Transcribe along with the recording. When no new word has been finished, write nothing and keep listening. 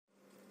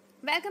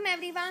Welcome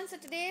everyone. So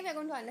today we are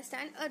going to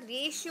understand a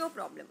ratio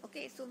problem.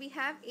 Okay, so we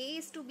have A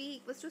is to B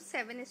equals to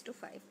 7 is to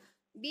 5.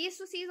 B is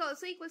to C is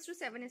also equals to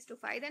 7 is to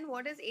 5. Then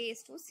what is A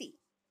is to C?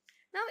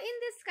 Now in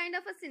this kind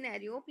of a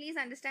scenario, please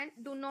understand,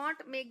 do not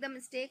make the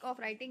mistake of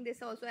writing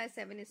this also as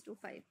 7 is to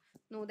 5.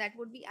 No, that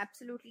would be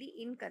absolutely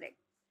incorrect.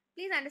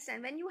 Please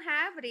understand, when you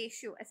have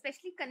ratio,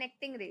 especially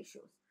connecting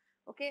ratios.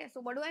 Okay,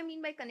 so what do I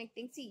mean by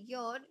connecting? See,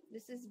 here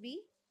this is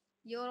B,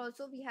 here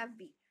also we have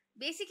B.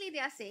 Basically, they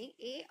are saying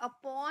A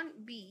upon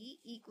B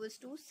equals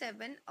to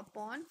 7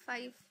 upon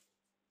 5.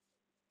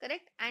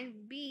 Correct?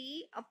 And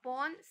B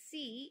upon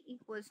C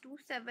equals to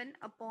 7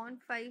 upon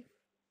 5.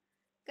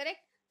 Correct?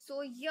 So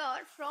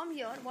here, from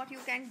here, what you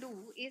can do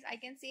is I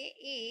can say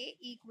A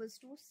equals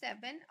to 7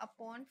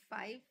 upon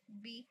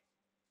 5B.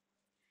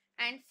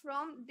 And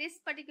from this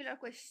particular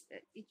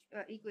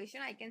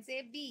equation, I can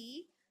say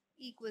B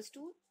equals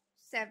to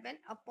 7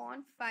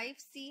 upon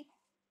 5C.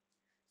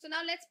 So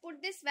now let's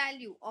put this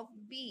value of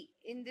B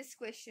in this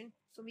question.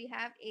 So we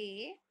have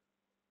A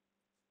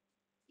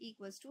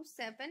equals to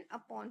 7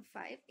 upon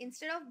 5.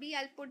 Instead of B,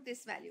 I'll put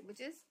this value, which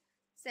is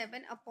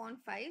 7 upon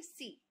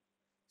 5C.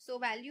 So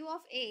value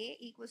of A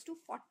equals to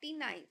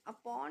 49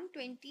 upon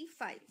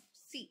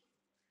 25C.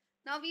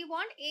 Now we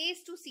want A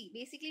is to C.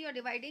 Basically, you're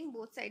dividing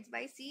both sides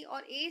by C, or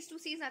A is to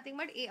C is nothing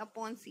but A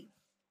upon C,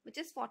 which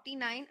is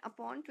 49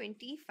 upon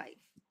 25.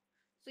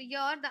 So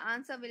here the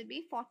answer will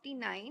be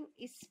 49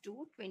 is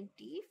to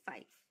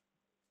 25.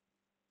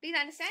 Please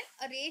understand,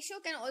 a ratio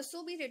can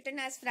also be written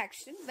as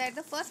fraction, where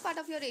the first part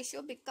of your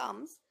ratio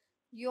becomes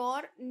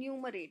your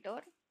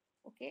numerator,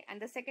 okay,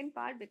 and the second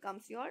part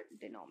becomes your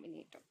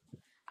denominator.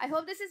 I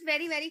hope this is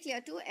very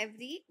clear to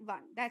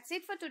everyone. That's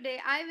it for today.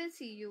 I will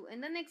see you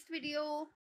in the next video.